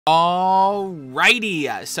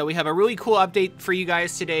Alrighty, so we have a really cool update for you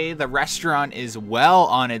guys today. The restaurant is well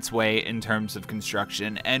on its way in terms of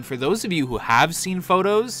construction, and for those of you who have seen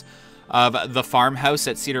photos of the farmhouse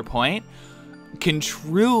at Cedar Point, can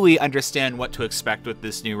truly understand what to expect with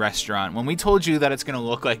this new restaurant. When we told you that it's going to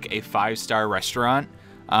look like a 5-star restaurant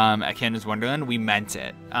at Canada's Wonderland, we meant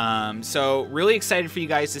it. So really excited for you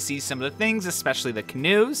guys to see some of the things, especially the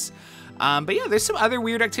canoes. But yeah, there's some other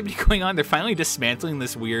weird activity going on. They're finally dismantling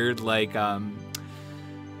this weird, like,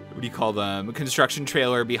 what do you call them? A construction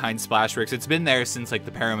trailer behind Splashworks. It's been there since, like,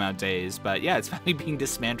 the Paramount days. But yeah, it's finally being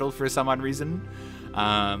dismantled for some odd reason.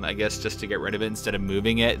 I guess just to get rid of it instead of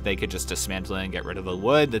moving it, they could just dismantle it and get rid of the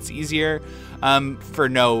wood. That's easier. For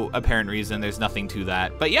no apparent reason. There's nothing to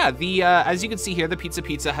that. But yeah, the as you can see here, the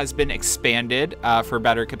Pizza has been expanded for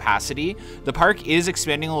better capacity. The park is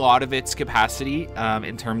expanding a lot of its capacity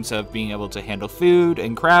in terms of being able to handle food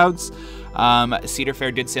and crowds. Cedar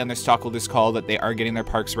Fair did say on their stockholders call that they are getting their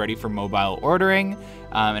parks ready for mobile ordering,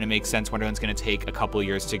 and it makes sense. Wonderland's going to take a couple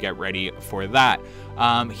years to get ready for that.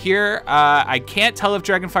 Here, I can't tell if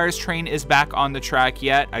Dragonfire's train is back on the track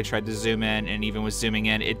yet. I tried to zoom in, and even with zooming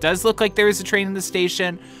in, it does look like there is a train in the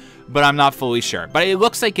station, but I'm not fully sure. But it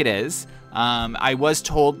looks like it is. I was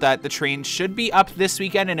told that the train should be up this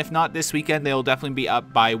weekend, and if not this weekend, they'll definitely be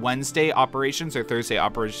up by Wednesday operations or Thursday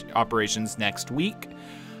operations next week.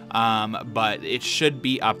 But it should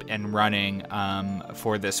be up and running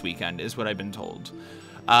for this weekend is what I've been told.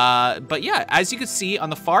 But yeah, as you can see on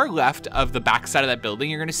the far left of the back side of that building,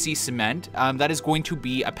 you're going to see cement. That is going to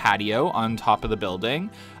be a patio on top of the building.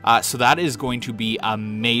 So that is going to be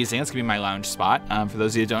amazing. That's going to be my lounge spot. For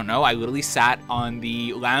those of you who don't know, I literally sat on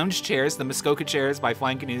the lounge chairs, the Muskoka chairs by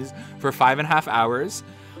Flying Canoes for 5.5 hours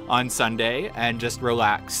on Sunday and just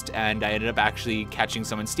relaxed, and I ended up actually catching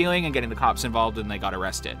someone stealing and getting the cops involved, and they got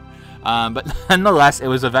arrested. But nonetheless, it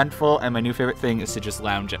was eventful, and my new favorite thing is to just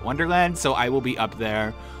lounge at Wonderland, so I will be up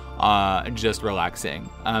there just relaxing.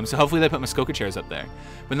 So hopefully they put Muskoka chairs up there.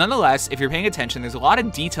 But nonetheless, if you're paying attention, there's a lot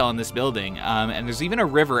of detail in this building, and there's even a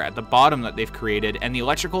river at the bottom that they've created, and the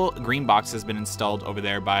electrical green box has been installed over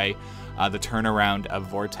there by the turnaround of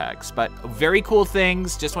Vortex. But very cool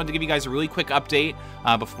things. Just wanted to give you guys a really quick update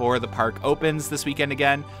before the park opens this weekend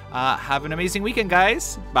again. Have an amazing weekend,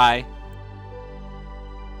 guys. Bye.